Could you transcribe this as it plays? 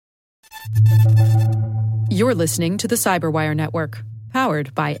You're listening to the Cyberwire Network,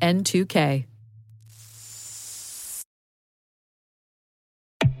 powered by N2K.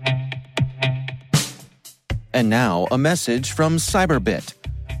 And now, a message from Cyberbit.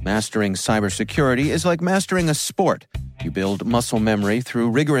 Mastering cybersecurity is like mastering a sport. You build muscle memory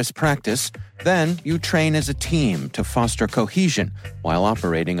through rigorous practice, then you train as a team to foster cohesion while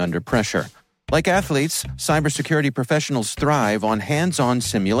operating under pressure. Like athletes, cybersecurity professionals thrive on hands-on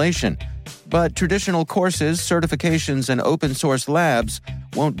simulation. But traditional courses, certifications, and open-source labs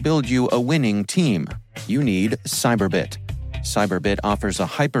won't build you a winning team. You need Cyberbit. Cyberbit offers a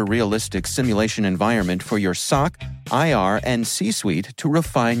hyper-realistic simulation environment for your SOC, IR, and C-suite to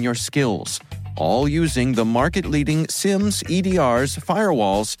refine your skills, all using the market-leading SIMs, EDRs,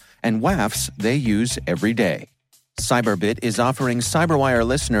 firewalls, and WAFs they use every day. Cyberbit is offering Cyberwire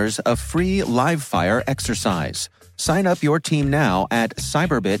listeners a free live-fire exercise. Sign up your team now at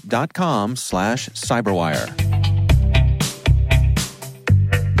cyberbit.com/cyberwire.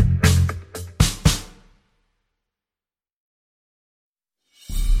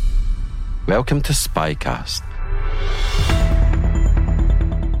 Welcome to Spycast,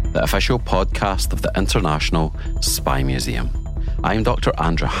 the official podcast of the International Spy Museum. I'm Dr.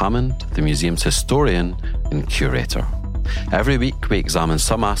 Andrew Hammond, the museum's historian and curator. Every week we examine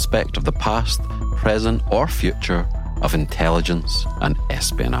some aspect of the past, present or future of intelligence and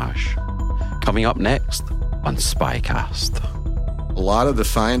espionage. Coming up next on Spycast. A lot of the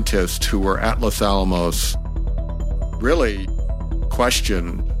scientists who were at Los Alamos really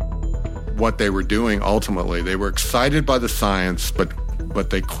questioned what they were doing ultimately. They were excited by the science, but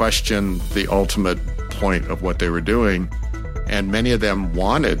they questioned the ultimate point of what they were doing. And many of them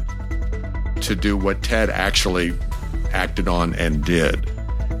wanted to do what Ted actually acted on and did,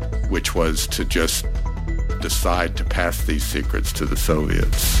 which was to just decide to pass these secrets to the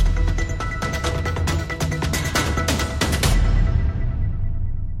Soviets.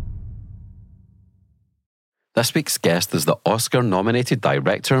 This week's guest is the Oscar-nominated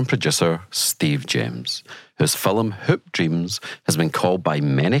director and producer Steve James, whose film Hoop Dreams has been called by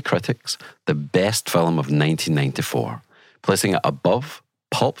many critics the best film of 1994, placing it above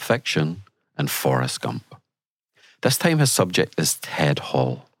Pulp Fiction and Forrest Gump. This time his subject is Ted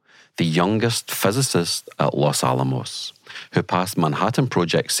Hall, the youngest physicist at Los Alamos, who passed Manhattan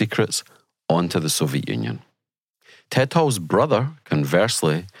Project secrets onto the Soviet Union. Ted Hall's brother,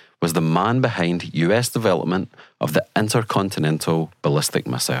 conversely, was the man behind US development of the intercontinental ballistic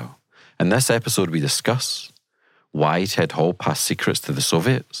missile. In this episode we discuss why Ted Hall passed secrets to the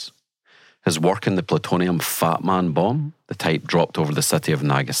Soviets, his work in the plutonium Fat Man bomb, the type dropped over the city of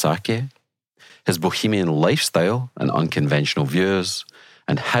Nagasaki, his bohemian lifestyle and unconventional views,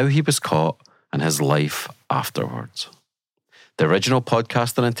 and how he was caught and his life afterwards. The original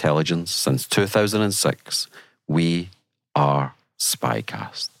podcast on intelligence since 2006, we are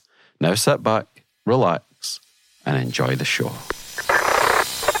Spycast. Now sit back, relax, and enjoy the show.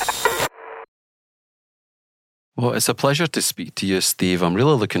 Well, it's a pleasure to speak to you, Steve. I'm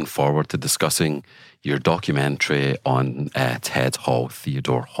really looking forward to discussing your documentary on Ted Hall,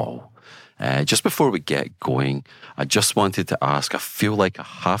 Theodore Hall. Just before we get going, I just wanted to ask, I feel like I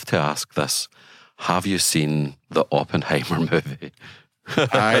have to ask this. Have you seen the Oppenheimer movie?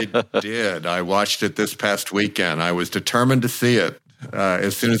 I did. I watched it this past weekend. I was determined to see it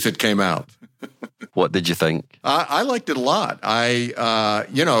as soon as it came out. What did you think? I liked it a lot.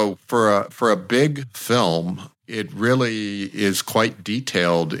 For a big film, it really is quite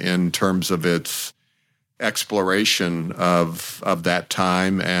detailed in terms of its exploration of that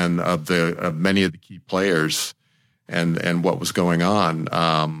time and of many of the key players and what was going on.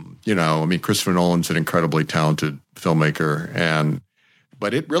 Christopher Nolan's an incredibly talented filmmaker,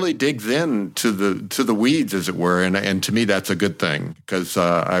 but it really digs in to the weeds, as it were, and to me that's a good thing because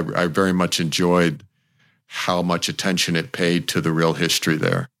I very much enjoyed how much attention it paid to the real history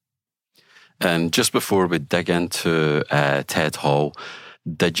there. And just before we dig into Ted Hall,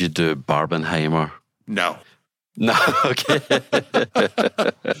 did you do Barbenheimer? No. No, okay.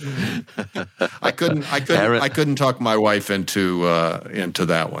 I couldn't talk my wife into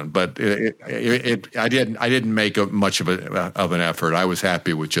that one, but I didn't make much of an effort. I was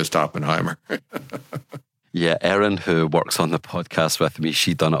happy with just Oppenheimer. Yeah, Erin, who works on the podcast with me,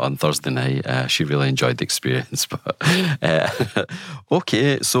 she done it on Thursday night. She really enjoyed the experience. But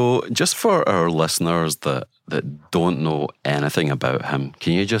okay, so just for our listeners that don't know anything about him,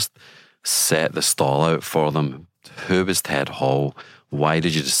 can you just set the stall out for them? Who was Ted Hall? Why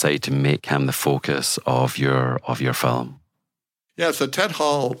did you decide to make him the focus of your film? Yeah, so Ted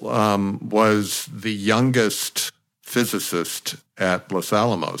Hall was the youngest physicist at Los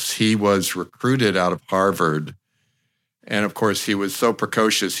Alamos. He was recruited out of Harvard. And of course, he was so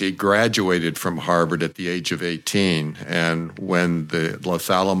precocious, he graduated from Harvard at the age of 18. And when the Los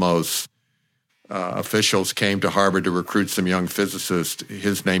Alamos officials came to Harvard to recruit some young physicists,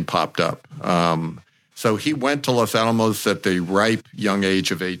 his name popped up. So he went to Los Alamos at the ripe young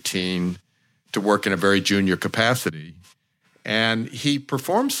age of 18 to work in a very junior capacity. And he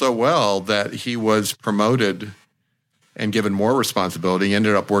performed so well that he was promoted and given more responsibility. He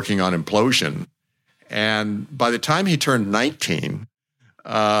ended up working on implosion. And by the time he turned 19,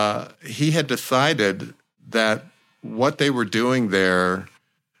 he had decided that what they were doing there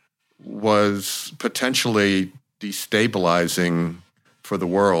was potentially destabilizing for the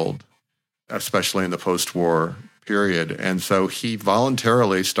world, especially in the post-war period. And so he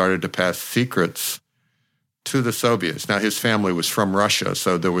voluntarily started to pass secrets to the Soviets. Now, his family was from Russia,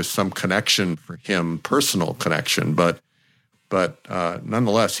 so there was some connection for him, personal connection, but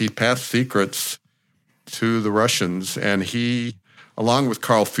nonetheless, he passed secrets to the Russians, and he, along with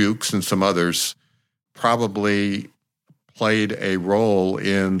Carl Fuchs and some others, probably played a role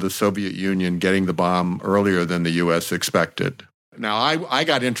in the Soviet Union getting the bomb earlier than the U.S. expected. Now, I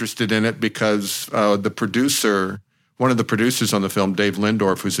got interested in it because the producer, one of the producers on the film, Dave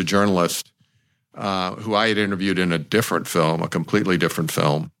Lindorf, who's a journalist, who I had interviewed in a different film, a completely different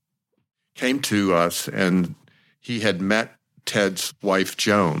film, came to us, and he had met Ted's wife,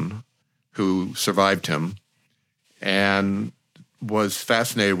 Joan, who survived him, and was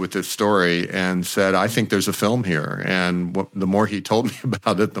fascinated with this story and said, I think there's a film here. And the more he told me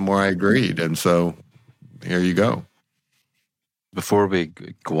about it, the more I agreed. And so here you go. Before we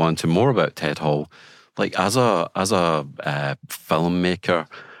go on to more about Ted Hall, like as a filmmaker,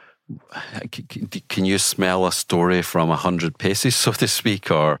 can you smell a story from 100 paces, so to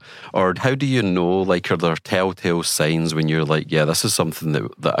speak, or how do you know? Like, are there telltale signs when you're like, yeah, this is something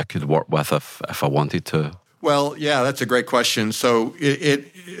that I could work with if I wanted to? Well, yeah, that's a great question. So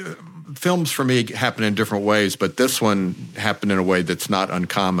films for me happen in different ways, but this one happened in a way that's not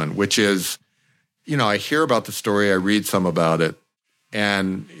uncommon, which is, I hear about the story, I read some about it,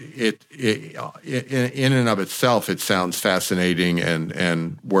 and it in and of itself, it sounds fascinating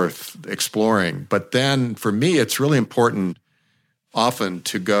and worth exploring. But then for me, it's really important often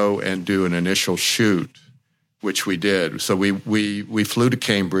to go and do an initial shoot, which we did. So we flew to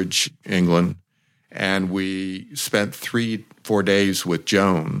Cambridge, England, and we spent 3-4 days with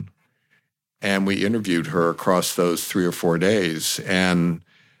Joan, and we interviewed her across those 3 or 4 days. And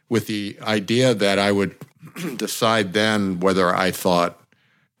with the idea that I would decide then whether I thought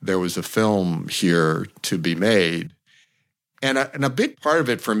there was a film here to be made. And a big part of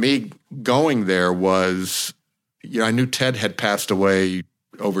it for me going there was, I knew Ted had passed away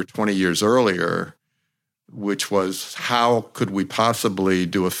over 20 years earlier, which was, how could we possibly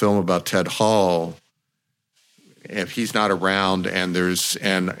do a film about Ted Hall if he's not around? And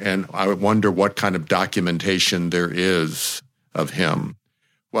and I wonder what kind of documentation there is of him.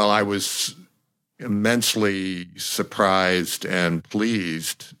 Well, I was immensely surprised and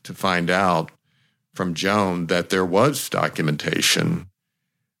pleased to find out from Joan that there was documentation,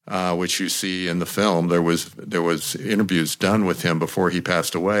 which you see in the film. There was interviews done with him before he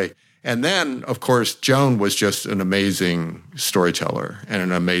passed away. And then, of course, Joan was just an amazing storyteller and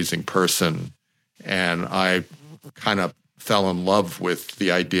an amazing person. And I kind of fell in love with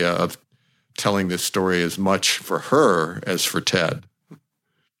the idea of telling this story as much for her as for Ted.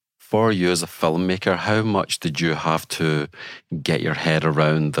 For you as a filmmaker, how much did you have to get your head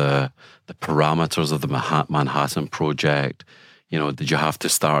around the parameters of the Manhattan Project? Did you have to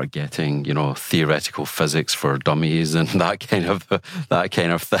start getting, theoretical physics for dummies and that kind of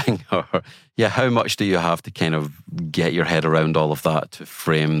thing? Or how much do you have to kind of get your head around all of that to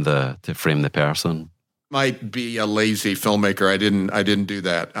frame the person? Might be a lazy filmmaker. I didn't do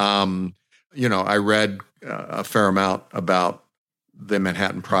that. I read a fair amount about the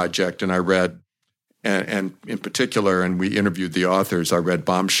Manhattan Project, and I read, and in particular, and we interviewed the authors, I read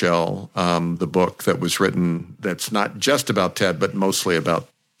Bombshell, the book that was written that's not just about Ted, but mostly about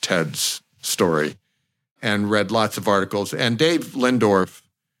Ted's story, and read lots of articles. And Dave Lindorf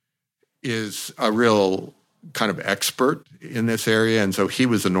is a real kind of expert in this area, and so he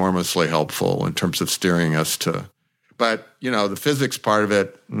was enormously helpful in terms of steering us to. But, the physics part of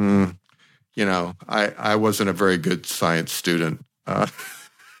it, I wasn't a very good science student.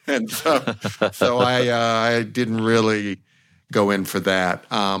 And so I didn't really go in for that.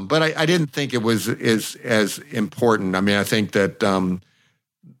 But I didn't think it was as important. I mean, I think that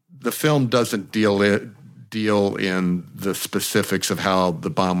the film doesn't deal in the specifics of how the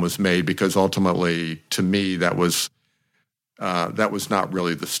bomb was made, because ultimately, to me, that was that was not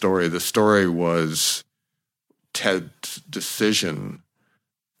really the story. The story was Ted's decision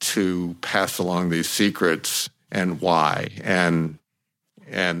to pass along these secrets and why, and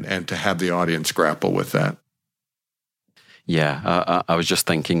to have the audience grapple with that. Yeah, I was just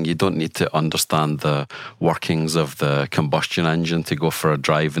thinking, you don't need to understand the workings of the combustion engine to go for a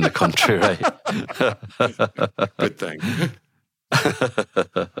drive in the country, right? Good thing.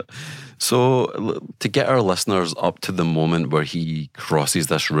 So, to get our listeners up to the moment where he crosses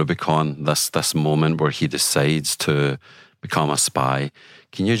this Rubicon, this moment where he decides to become a spy,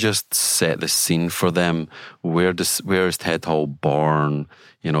 can you just set the scene for them? Where is Ted Hall born?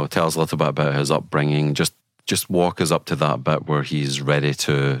 Tell us a little bit about his upbringing. Just walk us up to that bit where he's ready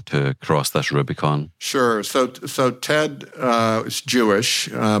to cross this Rubicon. Sure. So Ted is Jewish,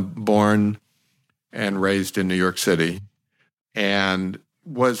 born and raised in New York City, and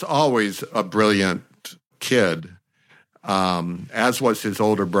was always a brilliant kid, as was his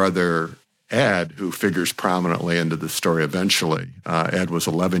older brother, Ed, who figures prominently into the story eventually. Ed was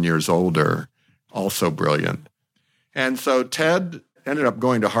 11 years older, also brilliant. And so Ted ended up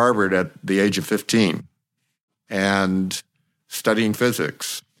going to Harvard at the age of 15 and studying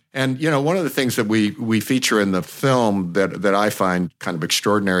physics. And, one of the things that we feature in the film that I find kind of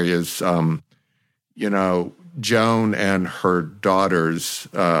extraordinary is, Joan and her daughters,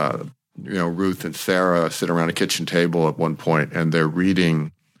 Ruth and Sarah, sit around a kitchen table at one point, and they're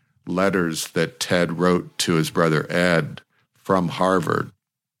reading letters that Ted wrote to his brother Ed from Harvard.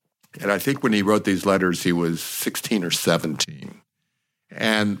 And I think when he wrote these letters, he was 16 or 17.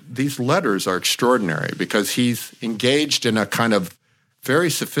 And these letters are extraordinary because he's engaged in a kind of very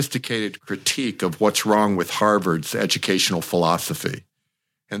sophisticated critique of what's wrong with Harvard's educational philosophy.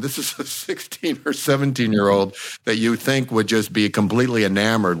 And this is a 16 or 17-year-old that you think would just be completely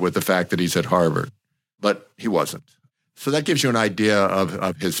enamored with the fact that he's at Harvard. But he wasn't. So that gives you an idea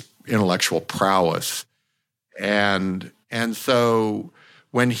of his intellectual prowess. And so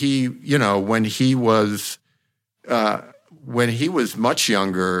when he was much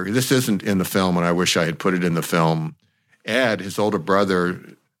younger, this isn't in the film, and I wish I had put it in the film, Ed, his older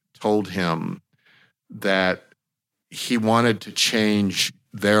brother, told him that he wanted to change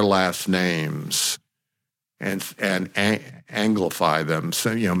their last names and anglify them,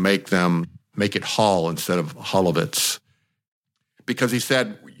 so make it Hall instead of Holovitz, because he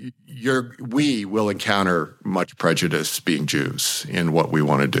said we will encounter much prejudice being Jews in what we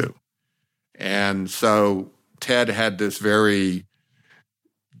want to do. And so Ted had this very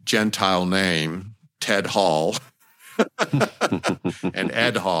Gentile name, Ted Hall, and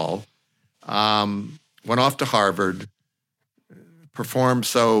Ed Hall, went off to Harvard, performed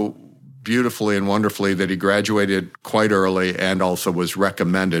so beautifully and wonderfully that he graduated quite early and also was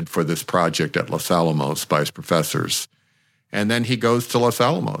recommended for this project at Los Alamos by his professors. And then he goes to Los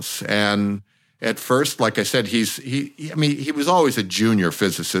Alamos. And at first, like I said, he was always a junior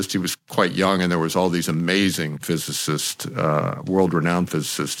physicist. He was quite young, and there was all these amazing physicists, world-renowned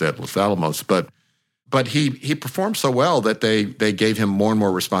physicists at Los Alamos. But he performed so well that they gave him more and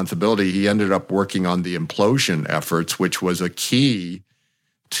more responsibility. He ended up working on the implosion efforts, which was a key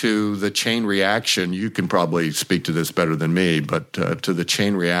to the chain reaction. You can probably speak to this better than me, but to the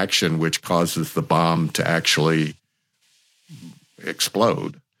chain reaction which causes the bomb to actually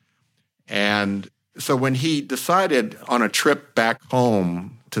explode. And so when he decided on a trip back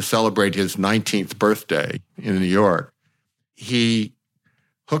home to celebrate his 19th birthday in New York, he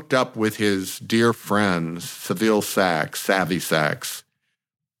hooked up with his dear friends, Savvy Sachs,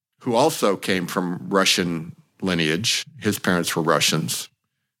 who also came from Russian lineage. His parents were Russians,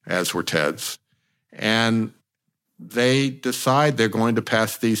 as were Ted's. And they decide they're going to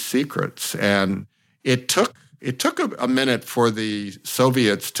pass these secrets. And it took a minute for the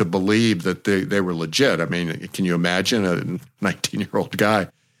Soviets to believe that they were legit. I mean, can you imagine a 19-year-old guy?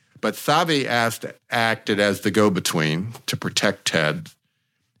 But Savvy acted as the go-between to protect Ted.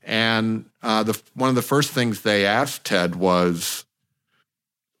 And one of the first things they asked Ted was,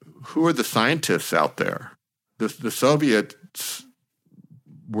 who are the scientists out there? The Soviets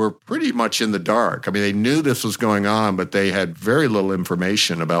were pretty much in the dark. I mean, they knew this was going on, but they had very little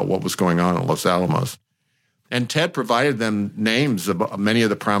information about what was going on at Los Alamos. And Ted provided them names of many of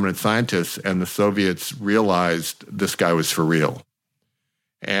the prominent scientists, and the Soviets realized this guy was for real.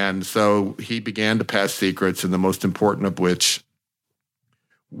 And so he began to pass secrets, and the most important of which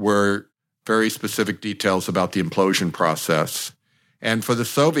were very specific details about the implosion process. And for the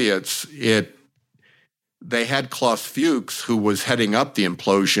Soviets, they had Klaus Fuchs, who was heading up the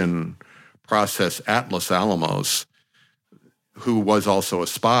implosion process at Los Alamos, who was also a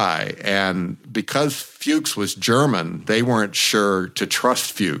spy. And because Fuchs was German, they weren't sure to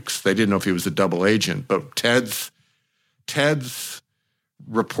trust Fuchs. They didn't know if he was a double agent. But Ted's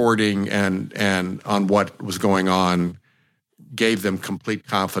reporting and on what was going on gave them complete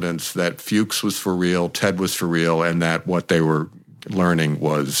confidence that Fuchs was for real, Ted was for real, and that what they were learning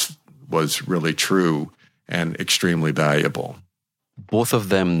was really true and extremely valuable. Both of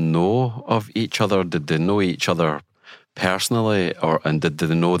them know of each other. Did they know each other personally, and did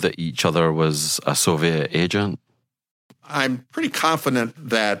they know that each other was a Soviet agent? I'm pretty confident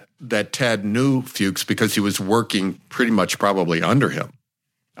that Ted knew Fuchs because he was working pretty much probably under him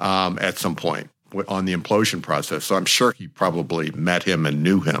at some point on the implosion process. So I'm sure he probably met him and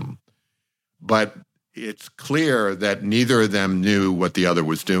knew him. But it's clear that neither of them knew what the other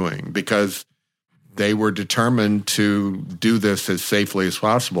was doing because they were determined to do this as safely as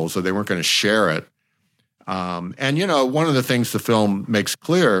possible, so they weren't going to share it. And, you know, one of the things the film makes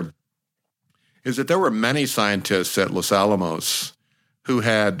clear is that there were many scientists at Los Alamos who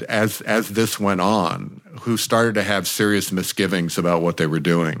had, as this went on, who started to have serious misgivings about what they were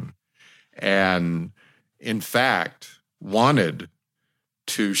doing. And, in fact, wanted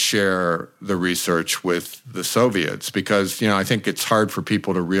to share the research with the Soviets because, you know, I think it's hard for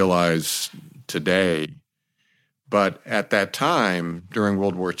people to realize today. But at that time, during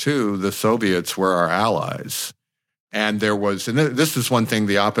World War II, the Soviets were our allies. And there was, and this is one thing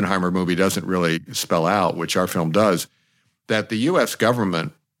the Oppenheimer movie doesn't really spell out, which our film does, that the U.S.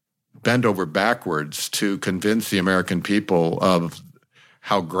 government bent over backwards to convince the American people of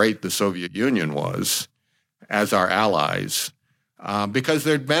how great the Soviet Union was as our allies, because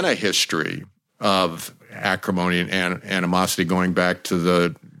there'd been a history of acrimony and animosity going back to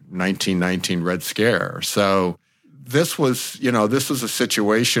the 1919 Red Scare. So this was a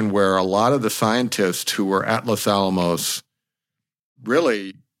situation where a lot of the scientists who were at Los Alamos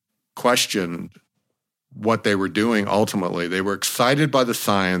really questioned what they were doing ultimately. They were excited by the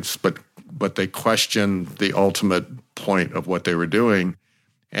science, but they questioned the ultimate point of what they were doing.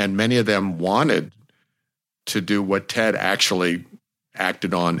 And many of them wanted to do what Ted actually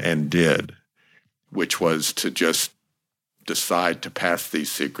acted on and did, which was to just decide to pass these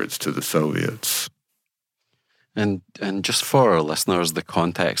secrets to the Soviets. And just for our listeners, the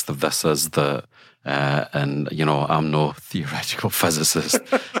context of this is that, and you know, I'm no theoretical physicist,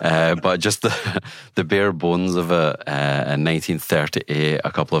 but just the bare bones of it. In 1938,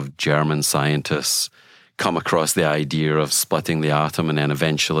 a couple of German scientists come across the idea of splitting the atom, and then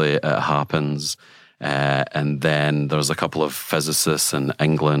eventually it happens. And then there's a couple of physicists in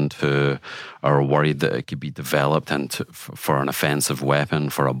England who are worried that it could be developed for an offensive weapon,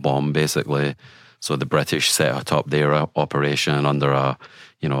 for a bomb, basically. So the British set up their operation under a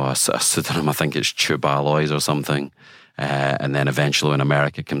pseudonym. I think it's Tube Alloys or something. And then eventually when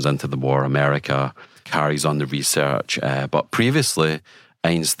America comes into the war, America carries on the research. But previously,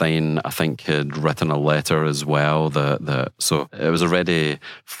 Einstein, I think, had written a letter as well. So it was already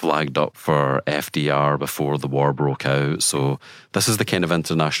flagged up for FDR before the war broke out. So this is the kind of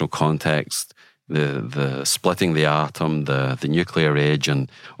international context, the splitting the atom, the nuclear age,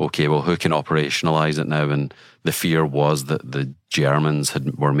 and okay, well, who can operationalize it now? And the fear was that the Germans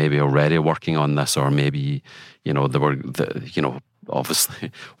were maybe already working on this, or maybe,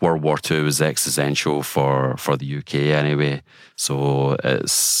 obviously World War II is existential for the UK anyway. So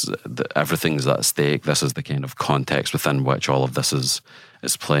everything's at stake. This is the kind of context within which all of this is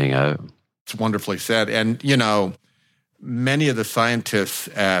playing out. It's wonderfully said. And, you know, many of the scientists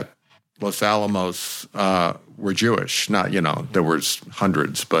at Los Alamos were Jewish. Not, there was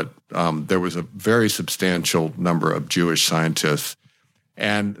hundreds, but there was a very substantial number of Jewish scientists.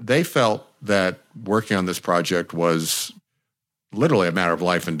 And they felt that working on this project was literally a matter of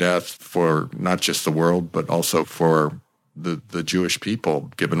life and death for not just the world, but also for the Jewish people,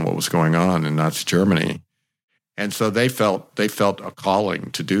 given what was going on in Nazi Germany. And so they felt a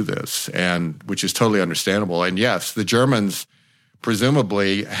calling to do this, and which is totally understandable. And yes, the Germans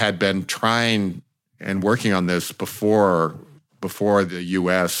presumably had been trying and working on this before the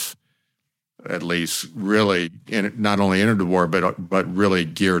U.S. at least really not only entered the war, but really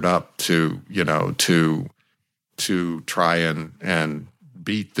geared up to try and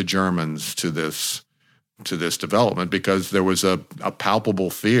beat the Germans to this development, because there was a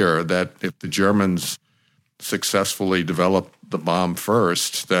palpable fear that if the Germans successfully developed the bomb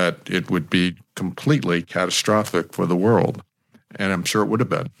first, that it would be completely catastrophic for the world. And I'm sure it would have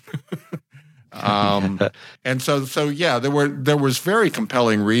been. And so yeah, there was very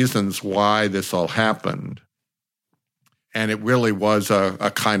compelling reasons why this all happened. And it really was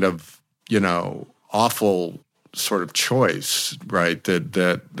a kind of, awful sort of choice, right?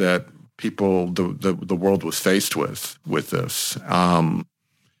 That people, the world was faced with this,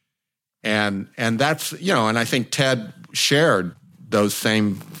 and that's, and I think Ted shared those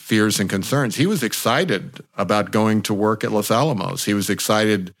same fears and concerns. He was excited about going to work at Los Alamos. He was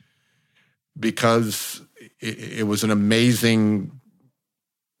excited because it was an amazing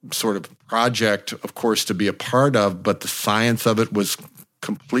sort of project, of course, to be a part of, but the science of it was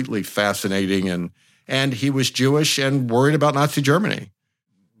completely fascinating. And he was Jewish and worried about Nazi Germany,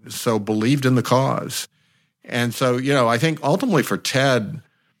 so believed in the cause. And so, I think ultimately for Ted,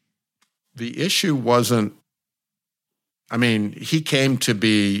 the issue wasn't, he came to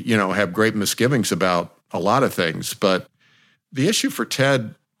be, have great misgivings about a lot of things, but the issue for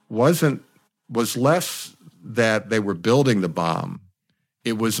Ted was less that they were building the bomb.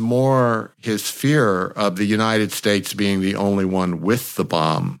 It was more his fear of the United States being the only one with the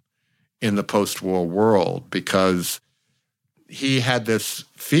bomb in the post-war world, because he had this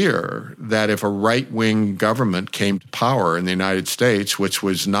fear that if a right-wing government came to power in the United States, which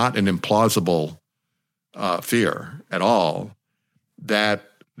was not an implausible fear at all, that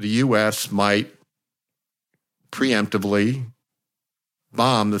the U.S. might preemptively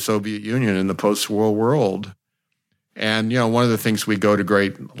bomb the Soviet Union in the post-war world. And, one of the things we go to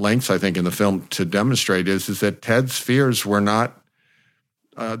great lengths, I think, in the film to demonstrate is that Ted's fears were not,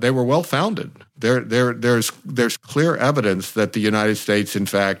 they were well-founded. There's clear evidence that the United States, in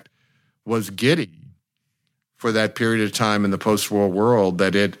fact, was giddy for that period of time in the post-war world,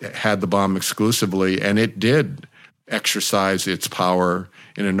 that it had the bomb exclusively, and it did exercise its power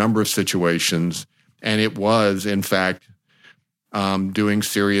in a number of situations. And it was, in fact, doing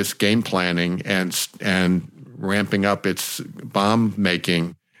serious game planning and ramping up its bomb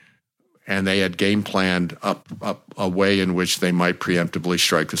making, and they had game planned up a way in which they might preemptively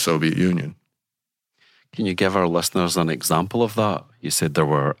strike the Soviet Union. Can you give our listeners an example of that? You said there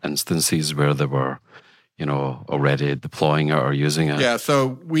were instances where they were, already deploying it or using it. Yeah,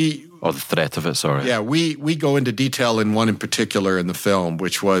 so or the threat of it, sorry. Yeah, we go into detail in one in particular in the film,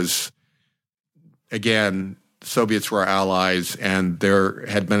 which was, again, Soviets were allies, and there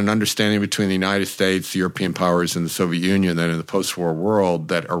had been an understanding between the United States, the European powers, and the Soviet Union that in the post-war world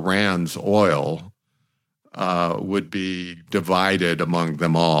that Iran's oil would be divided among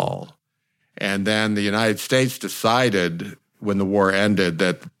them all. And then the United States decided when the war ended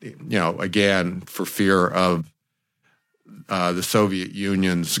that, again, for fear of the Soviet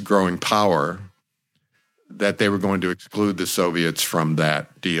Union's growing power, that they were going to exclude the Soviets from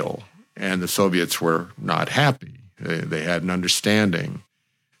that deal. And the Soviets were not happy. They had an understanding.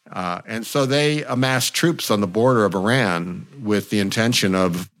 And so they amassed troops on the border of Iran with the intention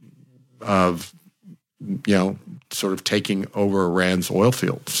of sort of taking over Iran's oil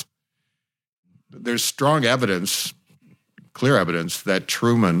fields. There's strong evidence, clear evidence, that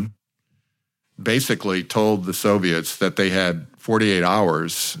Truman basically told the Soviets that they had 48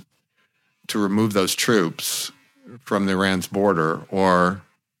 hours to remove those troops from Iran's border, or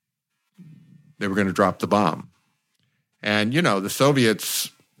they were going to drop the bomb. And, the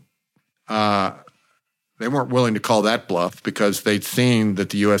Soviets, they weren't willing to call that bluff because they'd seen that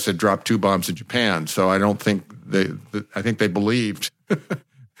the U.S. had dropped 2 bombs in Japan. So I think they believed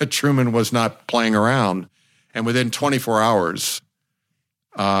that Truman was not playing around. And within 24 hours,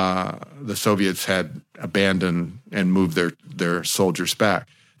 the Soviets had abandoned and moved their soldiers back.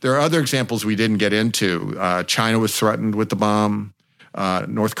 There are other examples we didn't get into. China was threatened with the bomb.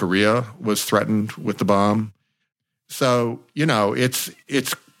 North Korea was threatened with the bomb. So,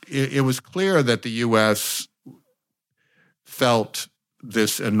 it was clear that the U.S. felt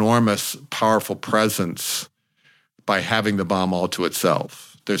this enormous, powerful presence by having the bomb all to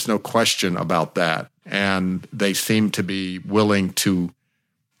itself. There's no question about that. And they seem to be willing to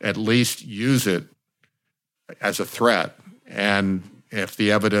at least use it as a threat. And if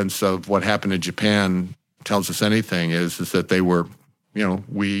the evidence of what happened in Japan tells us anything, is that they were,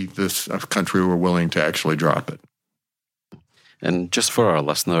 this country were willing to actually drop it. And just for our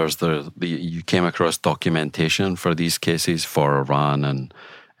listeners, you came across documentation for these cases for Iran and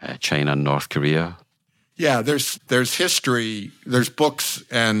China and North Korea? Yeah, there's history, there's books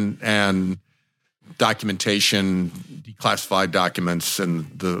and documentation, declassified documents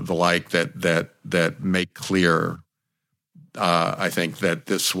and the like that make clear, I think, that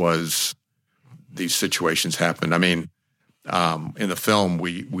these situations happened. I mean, in the film,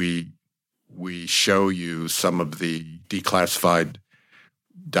 we show you some of the declassified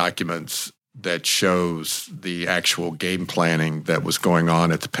documents that shows the actual game planning that was going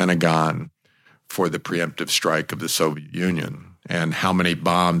on at the Pentagon for the preemptive strike of the Soviet Union and how many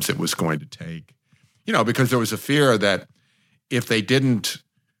bombs it was going to take. because there was a fear that if they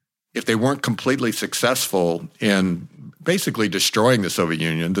weren't completely successful in basically destroying the Soviet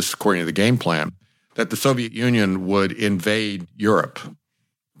Union, this is according to the game plan, that the Soviet Union would invade Europe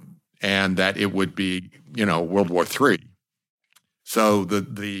and that it would be, World War III. So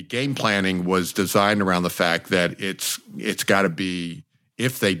the game planning was designed around the fact that it's got to be,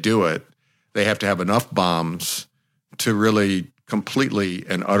 if they do it, they have to have enough bombs to really completely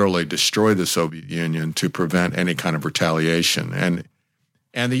and utterly destroy the Soviet Union to prevent any kind of retaliation.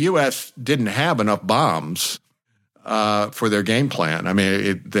 And the U.S. didn't have enough bombs for their game plan. I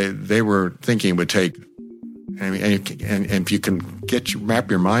mean, they were thinking it would take, and if you can wrap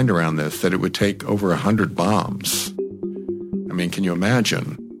your mind around this, that it would take over 100 bombs. I mean, can you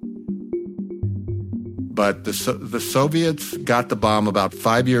imagine? But the Soviets got the bomb about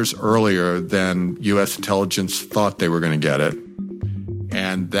 5 years earlier than U.S. intelligence thought they were going to get it.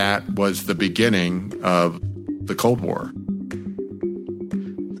 And that was the beginning of the Cold War.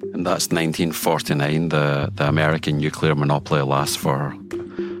 And that's 1949. The American nuclear monopoly lasts for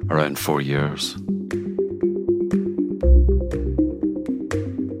around 4 years.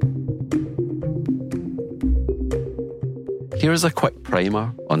 Here is a quick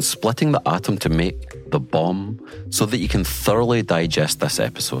primer on splitting the atom to make the bomb so that you can thoroughly digest this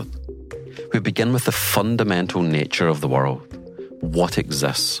episode. We begin with the fundamental nature of the world. What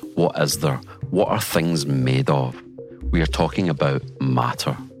exists? What is there? What are things made of? We are talking about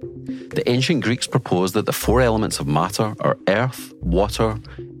matter. The ancient Greeks proposed that the four elements of matter are earth, water,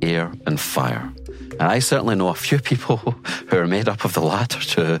 air, and fire. And I certainly know a few people who are made up of the latter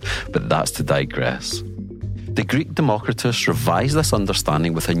two, but that's to digress. The Greek Democritus revised this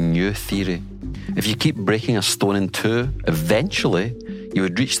understanding with a new theory. If you keep breaking a stone in two, eventually you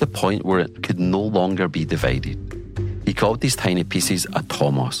would reach the point where it could no longer be divided. He called these tiny pieces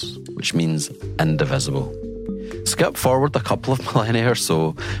atomos, which means indivisible. Skip forward a couple of millennia or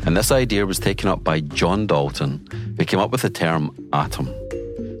so, and this idea was taken up by John Dalton, who came up with the term atom.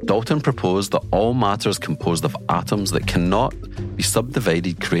 Dalton proposed that all matter is composed of atoms that cannot be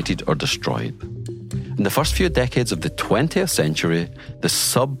subdivided, created, or destroyed. In the first few decades of the 20th century, the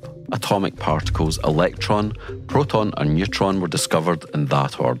subatomic particles electron, proton, and neutron were discovered in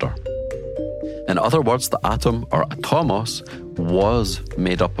that order. In other words, the atom, or atomos, was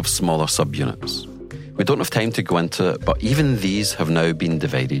made up of smaller subunits. We don't have time to go into it, but even these have now been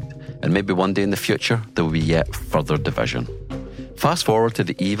divided, and maybe one day in the future there will be yet further division. Fast forward to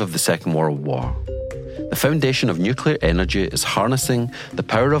the eve of the Second World War. The foundation of nuclear energy is harnessing the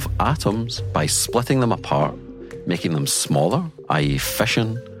power of atoms by splitting them apart, making them smaller, i.e.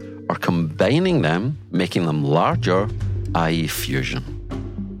 fission, or combining them, making them larger, i.e. fusion.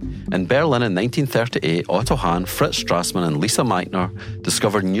 In Berlin in 1938, Otto Hahn, Fritz Strassmann and Lisa Meitner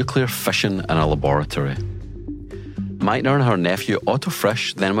discovered nuclear fission in a laboratory. Meitner and her nephew Otto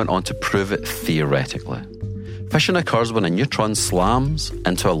Frisch then went on to prove it theoretically. Fission occurs when a neutron slams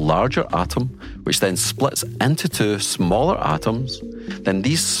into a larger atom, which then splits into two smaller atoms. Then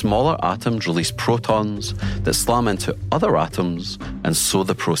these smaller atoms release protons that slam into other atoms, and so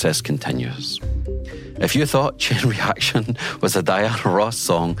the process continues. If you thought Chain Reaction was a Diana Ross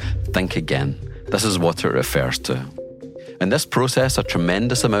song, think again. This is what it refers to. In this process, a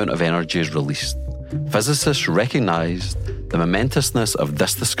tremendous amount of energy is released. Physicists recognized the momentousness of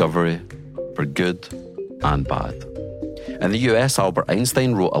this discovery for good and bad. In the US, Albert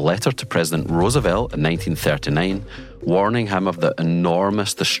Einstein wrote a letter to President Roosevelt in 1939, warning him of the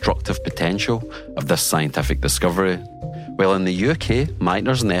enormous destructive potential of this scientific discovery. While in the UK,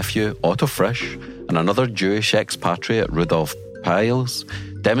 Meitner's nephew, Otto Frisch, and another Jewish expatriate, Rudolf Piles,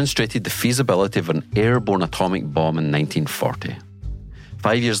 demonstrated the feasibility of an airborne atomic bomb in 1940.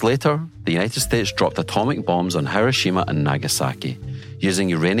 5 years later, the United States dropped atomic bombs on Hiroshima and Nagasaki, using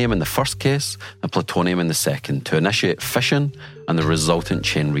uranium in the first case and plutonium in the second to initiate fission and the resultant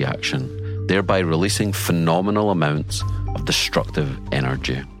chain reaction, thereby releasing phenomenal amounts of destructive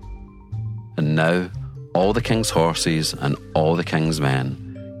energy. And now, all the king's horses and all the king's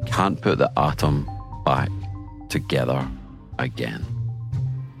men can't put the atom back together again.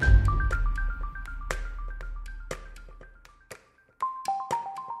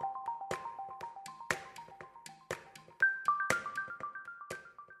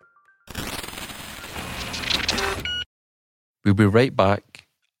 We'll be right back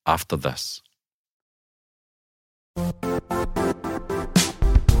after this.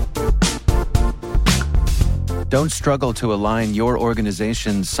 Don't struggle to align your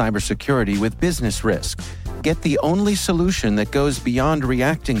organization's cybersecurity with business risk. Get the only solution that goes beyond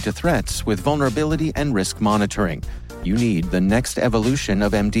reacting to threats with vulnerability and risk monitoring. You need the next evolution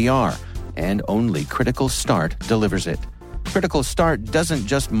of MDR. and only Critical Start delivers it. Critical Start doesn't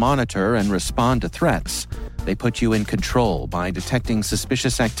just monitor and respond to threats. They put you in control by detecting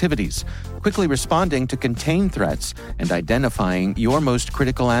suspicious activities, quickly responding to contain threats, and identifying your most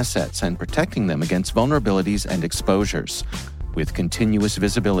critical assets and protecting them against vulnerabilities and exposures. With continuous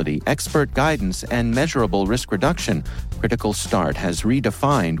visibility, expert guidance, and measurable risk reduction, Critical Start has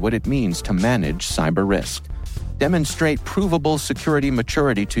redefined what it means to manage cyber risk. Demonstrate provable security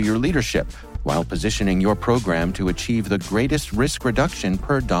maturity to your leadership while positioning your program to achieve the greatest risk reduction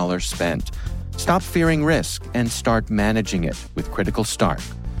per dollar spent. Stop fearing risk and start managing it with Critical Start.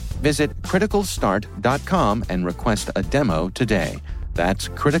 Visit criticalstart.com and request a demo today. That's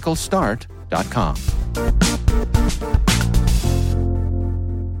criticalstart.com.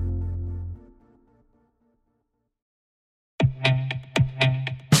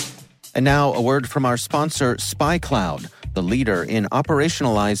 And now a word from our sponsor, SpyCloud, the leader in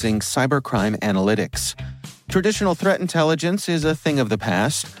operationalizing cybercrime analytics. Traditional threat intelligence is a thing of the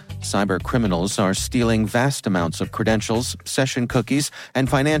past. Cyber criminals are stealing vast amounts of credentials, session cookies, and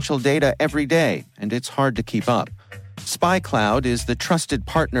financial data every day, and it's hard to keep up. SpyCloud is the trusted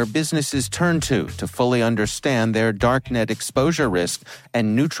partner businesses turn to fully understand their darknet exposure risk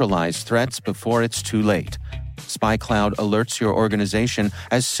and neutralize threats before it's too late. SpyCloud alerts your organization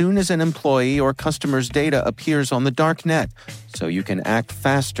as soon as an employee or customer's data appears on the dark net, so you can act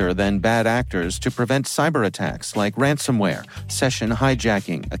faster than bad actors to prevent cyber attacks like ransomware, session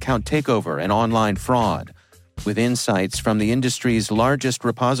hijacking, account takeover, and online fraud. With insights from the industry's largest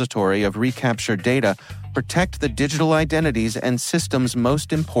repository of recaptured data, protect the digital identities and systems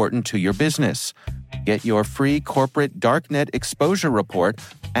most important to your business. Get your free corporate darknet exposure report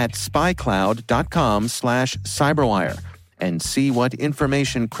at spycloud.com/cyberwire and see what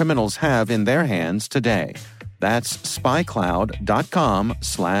information criminals have in their hands today. That's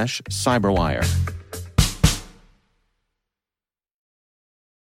spycloud.com/cyberwire.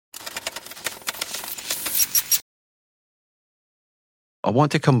 I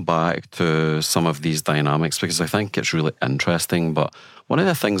want to come back to some of these dynamics because I think it's really interesting. But one of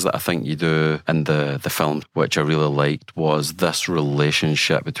the things that I think you do in the film, which I really liked, was this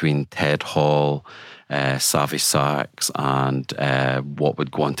relationship between Ted Hall, Savi Sachs, and what would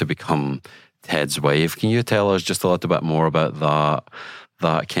go on to become Ted's wife. Can you tell us just a little bit more about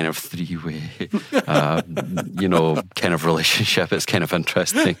that kind of three-way, kind of relationship? It's kind of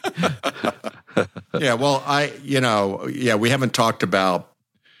interesting. Yeah, well, we haven't talked about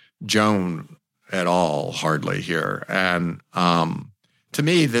Joan at all, hardly here. And to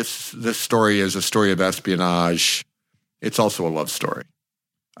me, this story is a story of espionage. It's also a love story.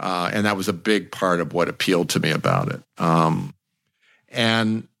 And that was a big part of what appealed to me about it.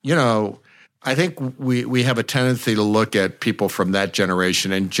 I think we have a tendency to look at people from that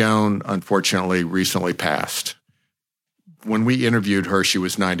generation, and Joan, unfortunately, recently passed. When we interviewed her, she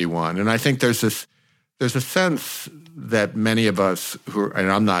was 91. And I think there's a sense that many of us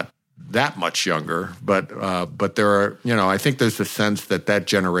and I'm not that much younger, but there are, I think there's a sense that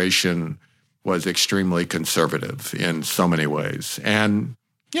generation was extremely conservative in so many ways. And,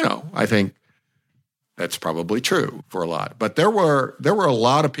 I think that's probably true for a lot. But there were a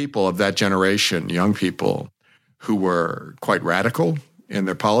lot of people of that generation, young people, who were quite radical in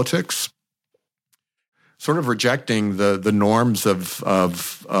their politics, sort of rejecting the norms of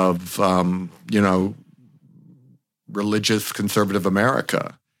religious conservative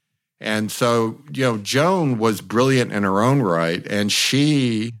America. And so, Joan was brilliant in her own right, and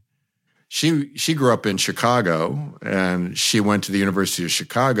she grew up in Chicago, and she went to the University of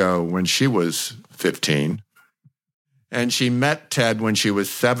Chicago when she was 15, and she met Ted when she was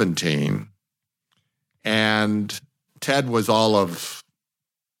 17, and Ted was all of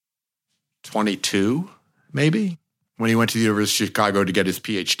 22, maybe, when he went to the University of Chicago to get his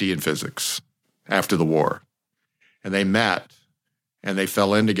PhD in physics after the war. And they met, and they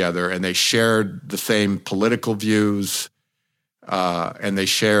fell in together, and they shared the same political views, and they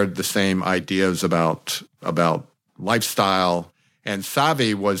shared the same ideas about lifestyle. And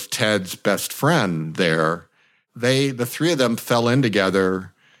Savi was Ted's best friend there. The three of them fell in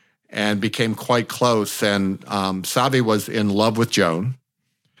together and became quite close. And Savi was in love with Joan,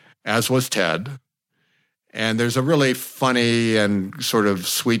 as was Ted. And there's a really funny and sort of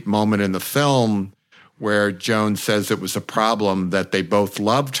sweet moment in the film where Joan says it was a problem that they both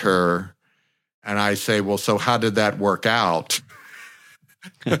loved her. And I say, well, so how did that work out?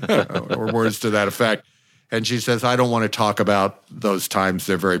 Or words to that effect. And she says, I don't want to talk about those times.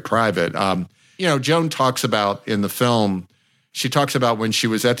 They're very private. Joan talks about in the film, she talks about when she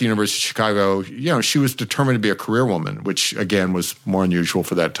was at the University of Chicago, she was determined to be a career woman, which, again, was more unusual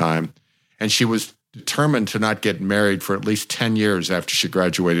for that time. And she was determined to not get married for at least 10 years after she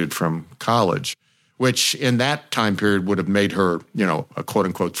graduated from college, which in that time period would have made her, a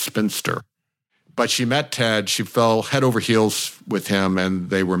quote-unquote spinster. But she met Ted, she fell head over heels with him, and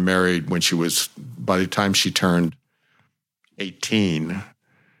they were married by the time she turned 18,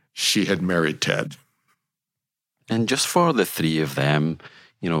 she had married Ted. And just for the three of them,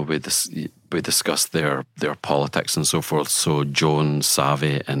 we discussed their politics and so forth. So Joan,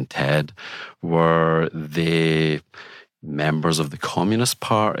 Savvy, and Ted, were they members of the Communist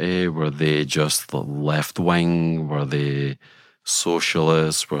Party? Were they just left wing? Were they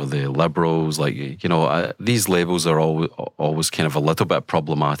socialists? Were they liberals? These labels are always kind of a little bit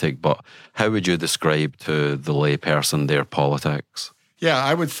problematic. But how would you describe to the layperson their politics? Yeah,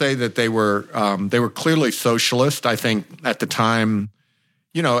 I would say that they were clearly socialist. I think at the time,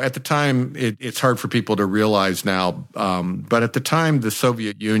 it's hard for people to realize now, but at the time, the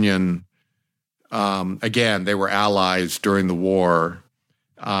Soviet Union, again, they were allies during the war,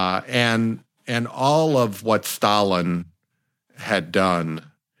 and all of what Stalin had done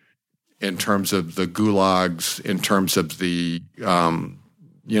in terms of the gulags, in terms of the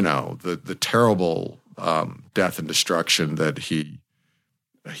terrible death and destruction that he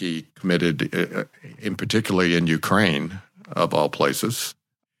committed, in particularly in Ukraine, of all places.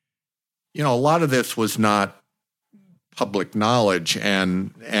 A lot of this was not public knowledge,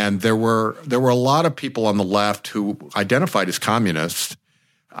 and there were a lot of people on the left who identified as communists.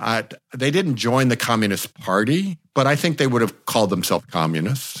 They didn't join the Communist Party, but I think they would have called themselves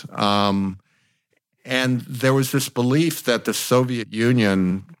communists. And there was this belief that the Soviet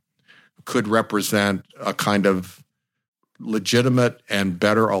Union could represent a kind of legitimate and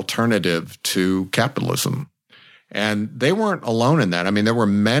better alternative to capitalism. And they weren't alone in that. I mean, there were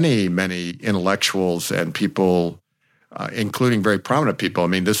many, many intellectuals and people, including very prominent people. I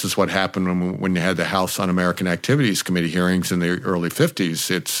mean, this is what happened when you had the House Un-American Activities Committee hearings in the early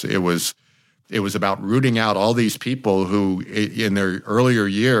 50s. It was about rooting out all these people who, in their earlier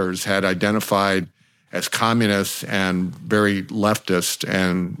years, had identified as communists and very leftist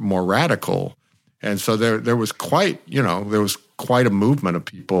and more radical. And so there was quite a movement of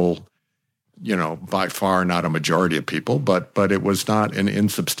people, by far not a majority of people, but it was not an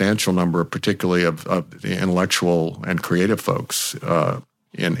insubstantial number, particularly of the intellectual and creative folks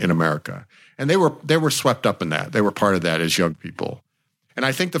in America. And they were swept up in that. They were part of that as young people. And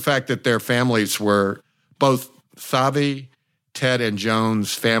I think the fact that their families were, both Savvy, Ted, and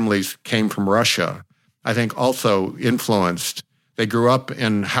Joan's families came from Russia, I think also influenced. They grew up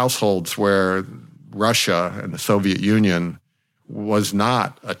in households where Russia and the Soviet Union was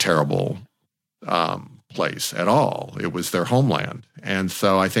not a terrible place at all. It was their homeland. And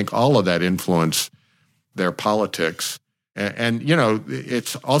so I think all of that influenced their politics. And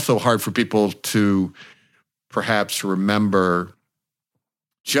it's also hard for people to perhaps remember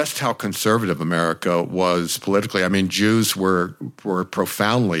just how conservative America was politically. I mean, Jews were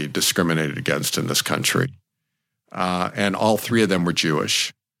profoundly discriminated against in this country. And all three of them were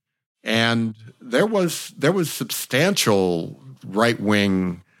Jewish. And there was substantial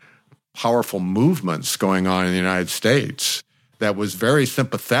right-wing, powerful movements going on in the United States that was very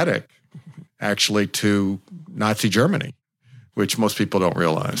sympathetic, actually, to Nazi Germany, which most people don't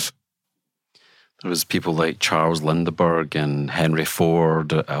realize. There was people like Charles Lindbergh and Henry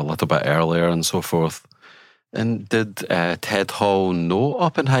Ford a little bit earlier and so forth. And did Ted Hall know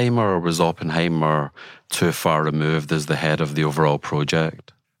Oppenheimer, or was Oppenheimer too far removed as the head of the overall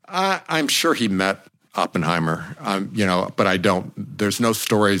project? I'm sure he met Oppenheimer, but I don't. There's no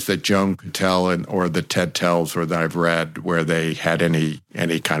stories that Joan could tell, or that Ted tells, or that I've read, where they had any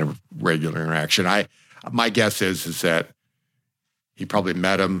kind of regular interaction. My guess is that he probably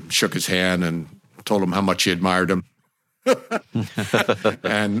met him, shook his hand, and told him how much he admired him,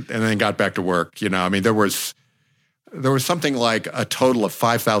 and then got back to work. I mean, there was something like a total of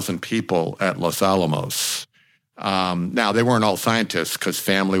 5,000 people at Los Alamos. Now, they weren't all scientists, because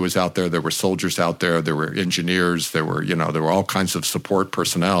family was out there. There were soldiers out there. There were engineers. There were all kinds of support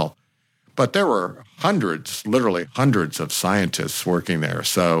personnel. But there were literally hundreds of scientists working there.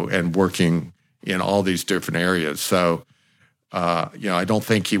 And working in all these different areas. So, I don't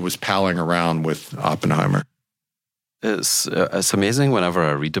think he was palling around with Oppenheimer. It's amazing whenever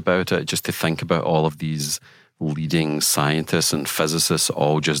I read about it, just to think about all of these leading scientists and physicists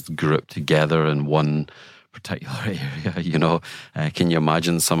all just grouped together in one particular area. Can you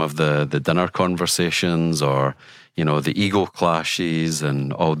imagine some of the dinner conversations, or the ego clashes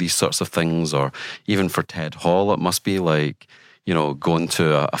and all these sorts of things? Or even for Ted Hall, it must be like, going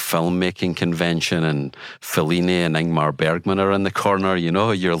to a filmmaking convention and Fellini and Ingmar Bergman are in the corner,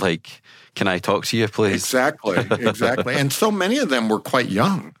 you're like, can I talk to you, please? Exactly. And so many of them were quite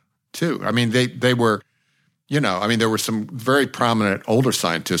young, too. I mean, they were, there were some very prominent older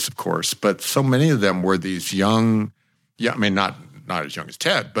scientists, of course, but so many of them were these young, not as young as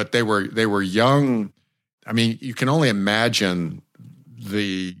Ted, but they were young. I mean, you can only imagine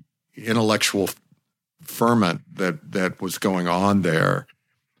the intellectual ferment that was going on there,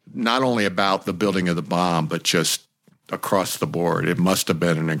 not only about the building of the bomb, but just across the board. It must have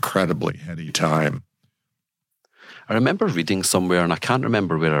been an incredibly heady time. I remember reading somewhere, and I can't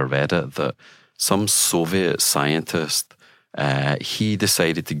remember where I read it, that some Soviet scientist, he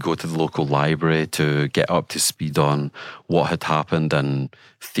decided to go to the local library to get up to speed on what had happened in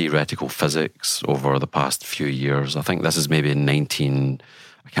theoretical physics over the past few years. I think this is maybe in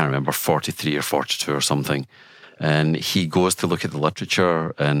 43 or 42 or something. And he goes to look at the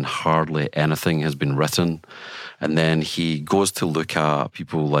literature and hardly anything has been written. And then he goes to look at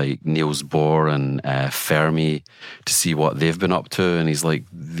people like Niels Bohr and Fermi to see what they've been up to. And he's like,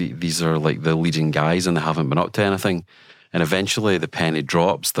 these are like the leading guys and they haven't been up to anything. And eventually the penny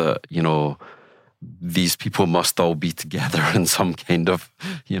drops that, these people must all be together in some kind of,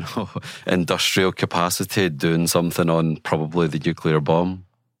 industrial capacity doing something on probably the nuclear bomb.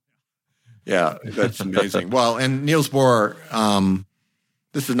 Yeah, that's amazing. Well, and Niels Bohr,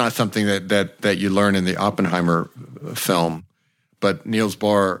 this is not something that you learn in the Oppenheimer film, but Niels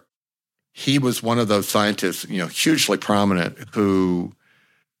Bohr, he was one of those scientists, hugely prominent, who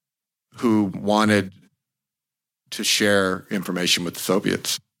wanted to share information with the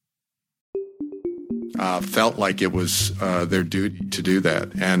Soviets. Felt like it was their duty to do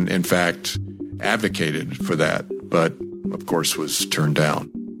that, and in fact advocated for that, but of course was turned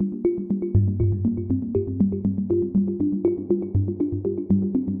down.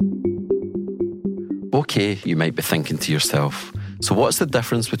 Okay, you might be thinking to yourself, so what's the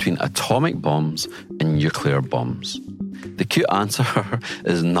difference between atomic bombs and nuclear bombs? The cute answer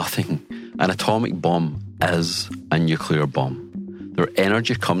is nothing. An atomic bomb is a nuclear bomb. Their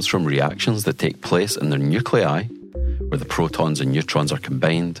energy comes from reactions that take place in their nuclei, where the protons and neutrons are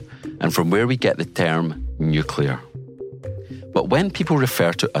combined, and from where we get the term nuclear. But when people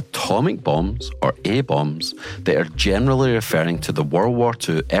refer to atomic bombs or A-bombs, they are generally referring to the World War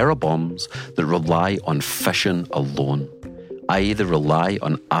II era bombs that rely on fission alone, i.e. they rely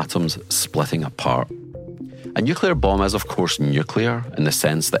on atoms splitting apart. A nuclear bomb is of course nuclear in the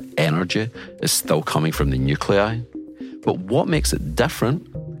sense that energy is still coming from the nuclei, but what makes it different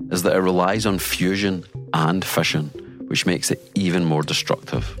is that it relies on fusion and fission, which makes it even more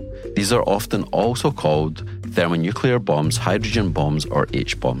destructive. These are often also called thermonuclear bombs, hydrogen bombs, or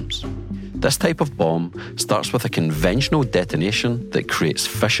H-bombs. This type of bomb starts with a conventional detonation that creates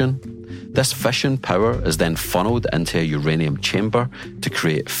fission. This fission power is then funneled into a uranium chamber to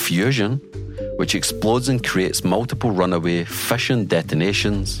create fusion, which explodes and creates multiple runaway fission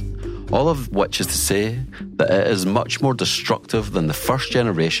detonations, all of which is to say that it is much more destructive than the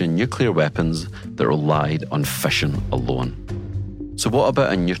first-generation nuclear weapons that relied on fission alone. So what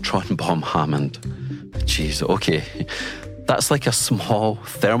about a neutron bomb, Hammond? Jeez, okay. That's like a small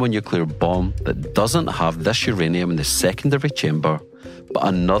thermonuclear bomb that doesn't have this uranium in the secondary chamber, but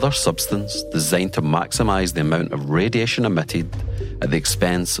another substance designed to maximize the amount of radiation emitted at the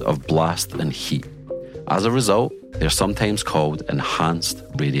expense of blast and heat. As a result, they're sometimes called enhanced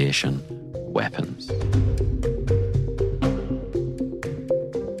radiation weapons.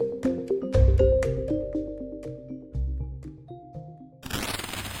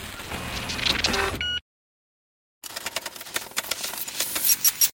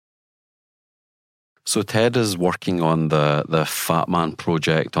 So Ted is working on the Fat Man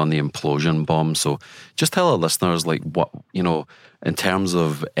project on the implosion bomb. So just tell our listeners, like, what, in terms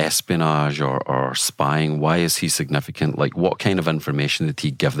of espionage or spying, why is he significant? Like, what kind of information did he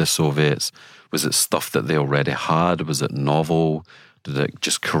give the Soviets? Was it stuff that they already had? Was it novel? Did it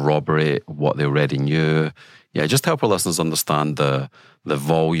just corroborate what they already knew? Yeah, just help our listeners understand the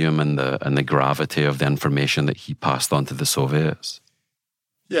volume and the gravity of the information that he passed on to the Soviets.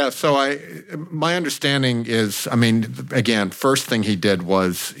 Yeah, so my understanding is, again, first thing he did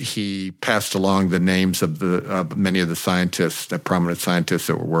was he passed along the names of many of the scientists, the prominent scientists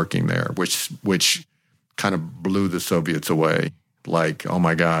that were working there, which kind of blew the Soviets away. Like, oh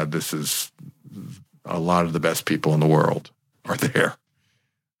my God, this is a lot of the best people in the world are there.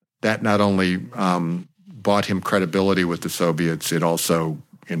 That not only bought him credibility with the Soviets, it also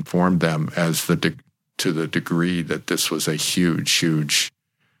informed them to the degree that this was a huge, huge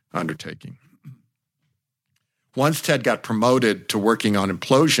undertaking. once Ted got promoted to working on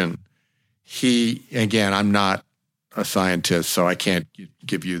implosion, again, I'm not a scientist, so I can't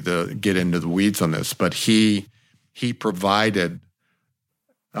get into the weeds on this, but he provided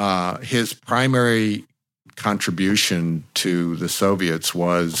his primary contribution to the Soviets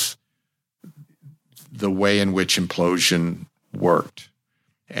was the way in which implosion worked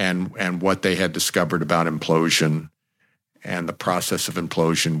and what they had discovered about implosion and the process of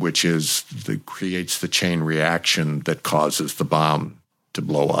implosion, which creates the chain reaction that causes the bomb to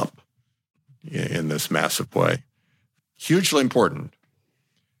blow up in this massive way. Hugely important.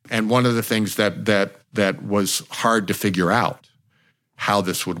 And one of the things that was hard to figure out how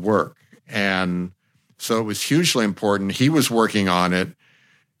this would work. And so it was hugely important. He was working on it.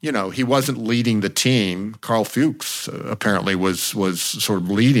 He wasn't leading the team. Carl Fuchs apparently was sort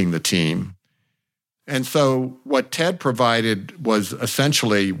of leading the team. And so what Ted provided was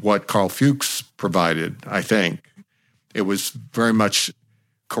essentially what Carl Fuchs provided, I think. It was very much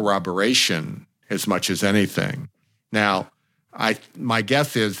corroboration as much as anything. Now, my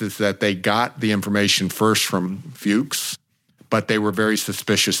guess is that they got the information first from Fuchs, but they were very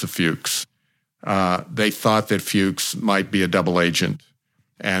suspicious of Fuchs. They thought that Fuchs might be a double agent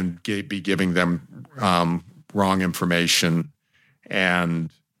and be giving them wrong information, and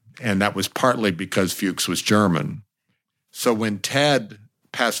that was partly because Fuchs was German. So when Ted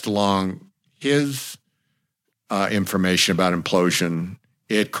passed along his information about implosion,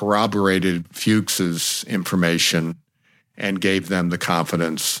 it corroborated Fuchs's information and gave them the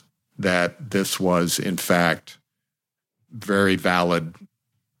confidence that this was, in fact, very valid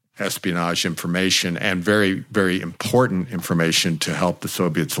espionage information and very, very important information to help the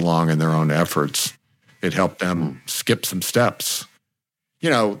Soviets along in their own efforts. It helped them skip some steps.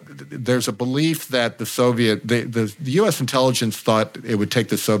 There's a belief that the U.S. intelligence thought it would take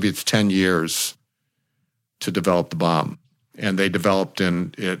the Soviets 10 years to develop the bomb, and they developed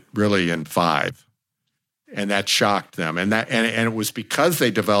it really in 5. And that shocked them. And it was because they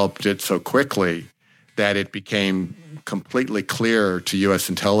developed it so quickly that it became completely clear to U.S.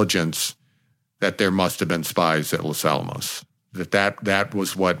 intelligence that there must have been spies at Los Alamos. That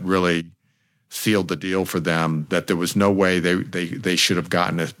was what really sealed the deal for them, that there was no way they should have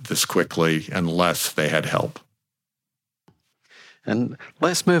gotten it this quickly unless they had help. And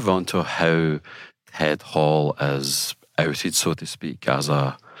let's move on to how Ted Hall is outed, so to speak, as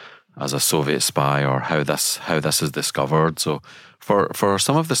a Soviet spy, or how this is discovered. So for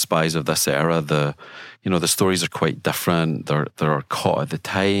some of the spies of this era, the stories are quite different. They're caught at the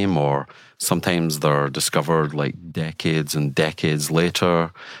time, or sometimes they're discovered like decades and decades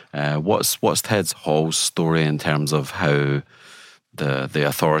later. What's Ted Hall's story in terms of how the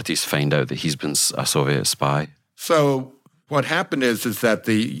authorities find out that he's been a Soviet spy? So what happened is that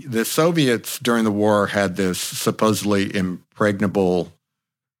the Soviets during the war had this supposedly impregnable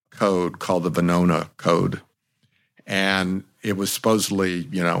code called the Venona Code. And it was supposedly,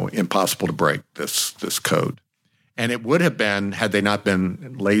 impossible to break this code. And it would have been had they not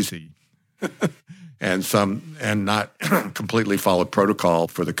been lazy and not completely followed protocol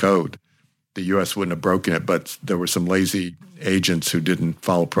for the code. The U.S. wouldn't have broken it, but there were some lazy agents who didn't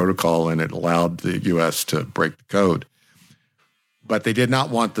follow protocol, and it allowed the U.S. to break the code. But they did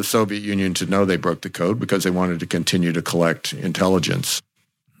not want the Soviet Union to know they broke the code because they wanted to continue to collect intelligence.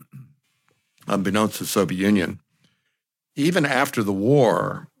 Unbeknownst to the Soviet Union, even after the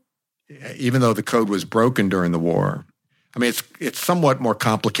war, even though the code was broken during the war, I mean, it's somewhat more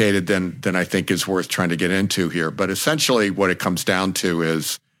complicated than I think is worth trying to get into here. But essentially what it comes down to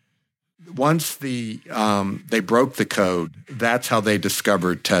is once they broke the code, that's how they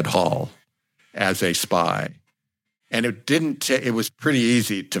discovered Ted Hall as a spy. And it was pretty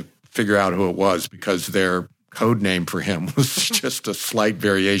easy to figure out who it was because their code name for him was just a slight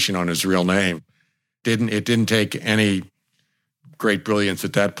variation on his real name. It didn't take any great brilliance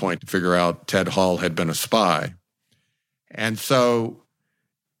at that point to figure out Ted Hall had been a spy. And so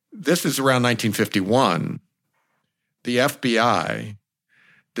this is around 1951. The FBI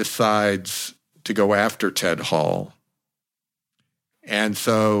decides to go after Ted Hall. And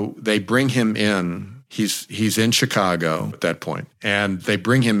so they bring him in. He's in Chicago at that point, and they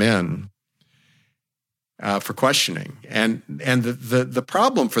bring him in for questioning. And the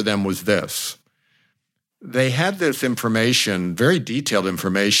problem for them was this. They had this information, very detailed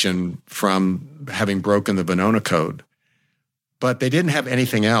information from having broken the Venona Code, but they didn't have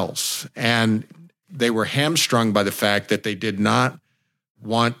anything else. And they were hamstrung by the fact that they did not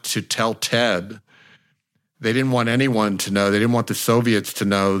want to tell Ted. They didn't want anyone to know. They didn't want the Soviets to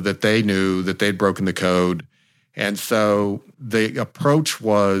know that they knew that they'd broken the code. And so the approach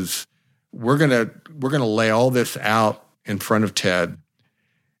was, we're gonna lay all this out in front of Ted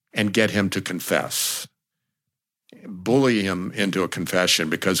and get him to confess, bully him into a confession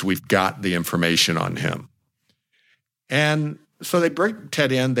because we've got the information on him. And so they bring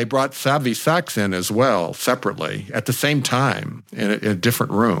Ted in. They brought Savi Sachs in as well, separately, at the same time, in a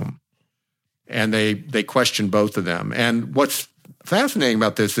different room. And they questioned both of them. And what's fascinating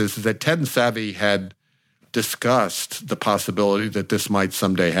about this is that Ted and Savi had discussed the possibility that this might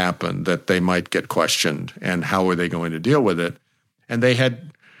someday happen, that they might get questioned, and how were they going to deal with it. And they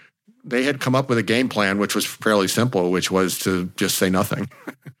had come up with a game plan, which was fairly simple, which was to just say nothing,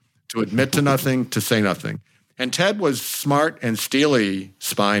 to admit to nothing, to say nothing. And Ted was smart and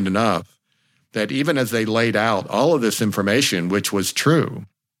steely-spined enough that even as they laid out all of this information, which was true,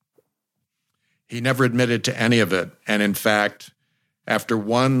 he never admitted to any of it. And in fact, after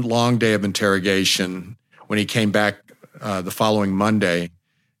one long day of interrogation, when he came back the following Monday,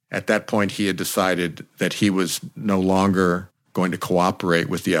 at that point he had decided that he was no longer going to cooperate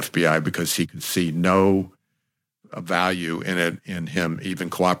with the FBI because he could see no value in him even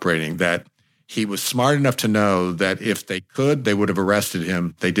cooperating, that he was smart enough to know that if they could, they would have arrested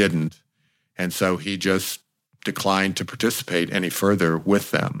him. They didn't. And so he just declined to participate any further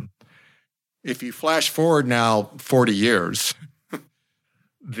with them. If you flash forward now 40 years,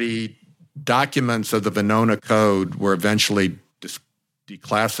 the documents of the Venona Code were eventually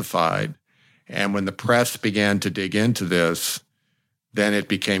declassified. And when the press began to dig into this, then it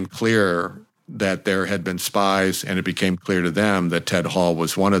became clear that there had been spies, and it became clear to them that Ted Hall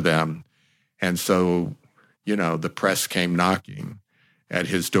was one of them. And so, the press came knocking at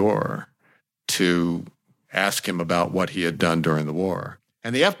his door to ask him about what he had done during the war.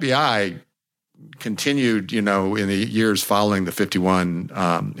 And the FBI continued, in the years following the 51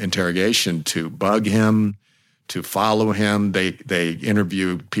 interrogation to bug him, to follow him. They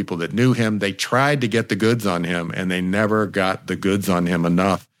interviewed people that knew him. They tried to get the goods on him, and they never got the goods on him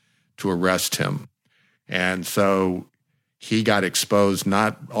enough to arrest him. And so he got exposed,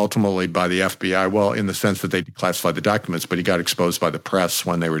 not ultimately by the FBI, well, in the sense that they declassified the documents, but he got exposed by the press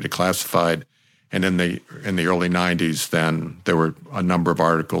when they were declassified. And in the early 90s, then there were a number of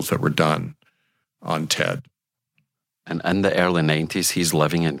articles that were done on Ted. And in the early 90s, he's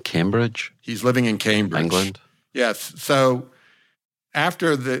living in Cambridge? He's living in Cambridge. England? Yes. So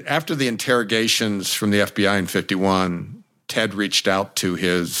after the interrogations from the FBI in 51, Ted reached out to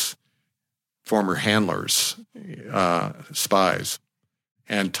his former handlers, spies,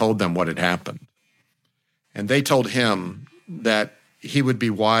 and told them what had happened. And they told him that he would be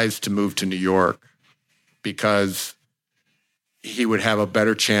wise to move to New York because he would have a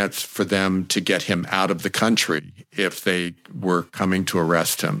better chance for them to get him out of the country if they were coming to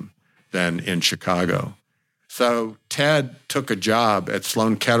arrest him than in Chicago. So Ted took a job at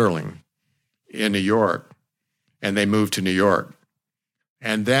Sloan Kettering in New York, and they moved to New York.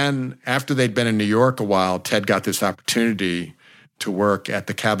 And then after they'd been in New York a while, Ted got this opportunity to work at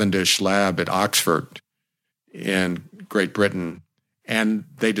the Cavendish lab at Oxford in Great Britain. And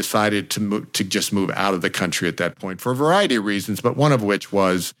they decided to just move out of the country at that point for a variety of reasons, but one of which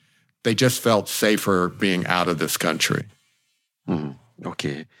was they just felt safer being out of this country.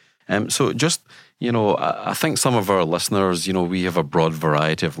 Okay. So just, I think some of our listeners, we have a broad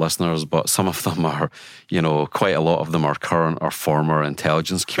variety of listeners, but some of them are, quite a lot of them are current or former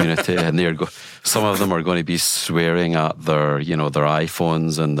intelligence community, and some of them are going to be swearing at their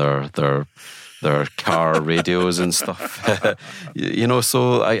iPhones and their car radios and stuff.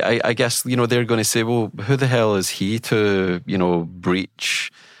 So I guess, they're going to say, well, who the hell is he to,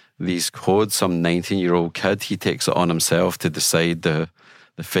 breach these codes? Some 19-year-old kid, he takes it on himself to decide the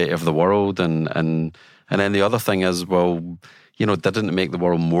fate of the world. And then the other thing is, well, didn't it make the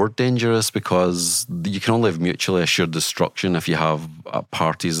world more dangerous? Because you can only have mutually assured destruction if you have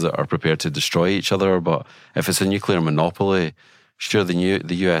parties that are prepared to destroy each other. But if it's a nuclear monopoly, sure, the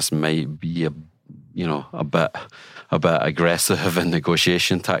US might be a bit aggressive in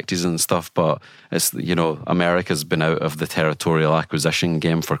negotiation tactics and stuff, but it's, America's been out of the territorial acquisition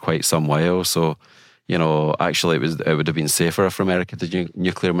game for quite some while. So, actually it would have been safer for America to do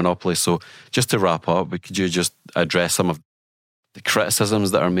nuclear monopoly. So just to wrap up, could you just address some of the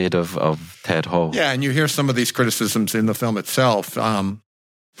criticisms that are made of Ted Hall? Yeah, and you hear some of these criticisms in the film itself, from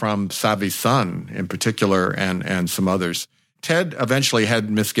Savi's son in particular and some others. Ted eventually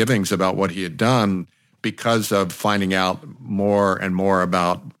had misgivings about what he had done because of finding out more and more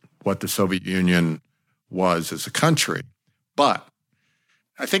about what the Soviet Union was as a country. But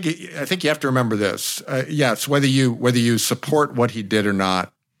I think you have to remember this. Yes, whether you support what he did or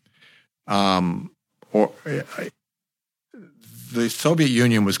not, or the Soviet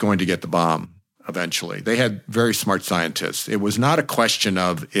Union was going to get the bomb eventually. They had very smart scientists. It was not a question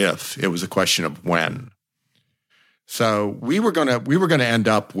of if, it was a question of when. So we were going to end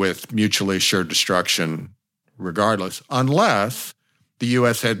up with mutually assured destruction regardless, unless the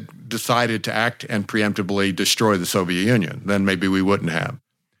U.S. had decided to act and preemptively destroy the Soviet Union. Then maybe we wouldn't have.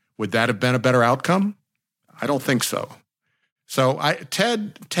 Would that have been a better outcome? I don't think so. So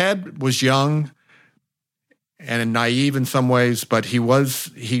Ted was young and naive in some ways, but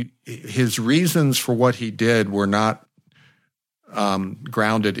his reasons for what he did were not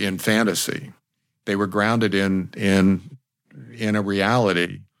grounded in fantasy. They were grounded in a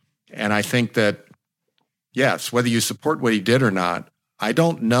reality. And I think that, yes, whether you support what he did or not, I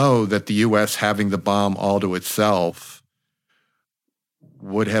don't know that the U.S. having the bomb all to itself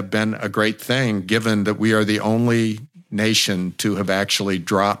would have been a great thing, given that we are the only nation to have actually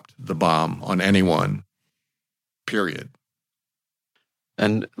dropped the bomb on anyone, period.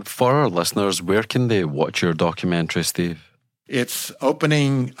 And for our listeners, where can they watch your documentary, Steve? It's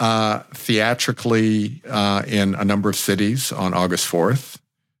opening theatrically in a number of cities on August 4th,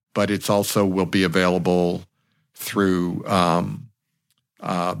 but it's also will be available through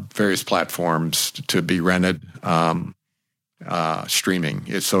various platforms to be rented,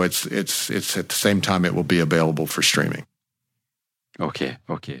 streaming. So it's at the same time it will be available for streaming. Okay.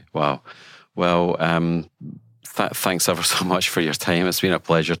 Wow. Well, thanks ever so much for your time. It's been a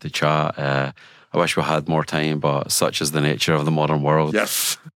pleasure to chat. I wish we had more time, but such is the nature of the modern world.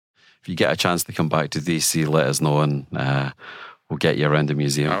 Yes. If you get a chance to come back to DC, let us know, and we'll get you around the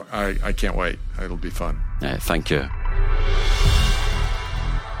museum. I can't wait. It'll be fun. Thank you.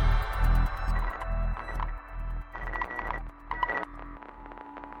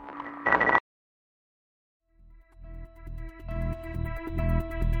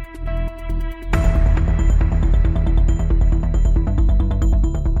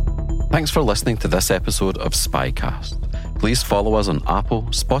 Thanks for listening to this episode of Spycast. Please follow us on Apple,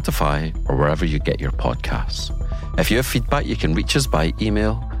 Spotify, or wherever you get your podcasts. If you have feedback, you can reach us by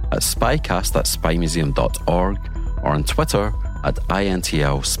email at spycast@spymuseum.org or on Twitter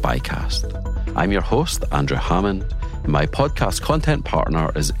 @INTL Spycast. I'm your host, Andrew Hammond, and my podcast content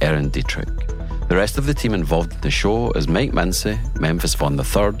partner is Erin Dietrich. The rest of the team involved in the show is Mike Mincy, Memphis Von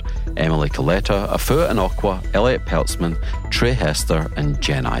III, Emily Coletta, Afua Inokwa, Elliot Peltzman, Trey Hester, and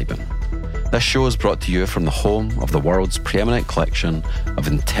Jen Iben. This show is brought to you from the home of the world's preeminent collection of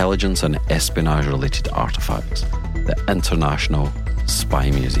intelligence and espionage-related artifacts, the International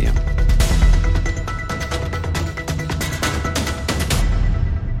Spy Museum.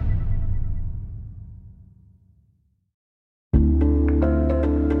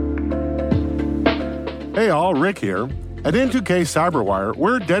 Hey all, Rick here. At N2K Cyberwire,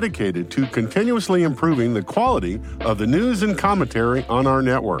 we're dedicated to continuously improving the quality of the news and commentary on our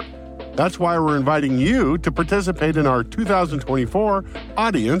network. That's why we're inviting you to participate in our 2024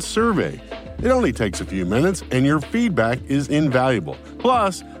 audience survey. It only takes a few minutes, and your feedback is invaluable.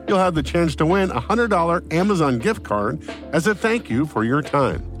 Plus, you'll have the chance to win a $100 Amazon gift card as a thank you for your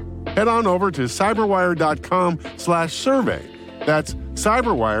time. Head on over to cyberwire.com/survey. That's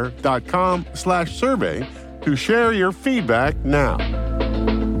cyberwire.com/survey to share your feedback now.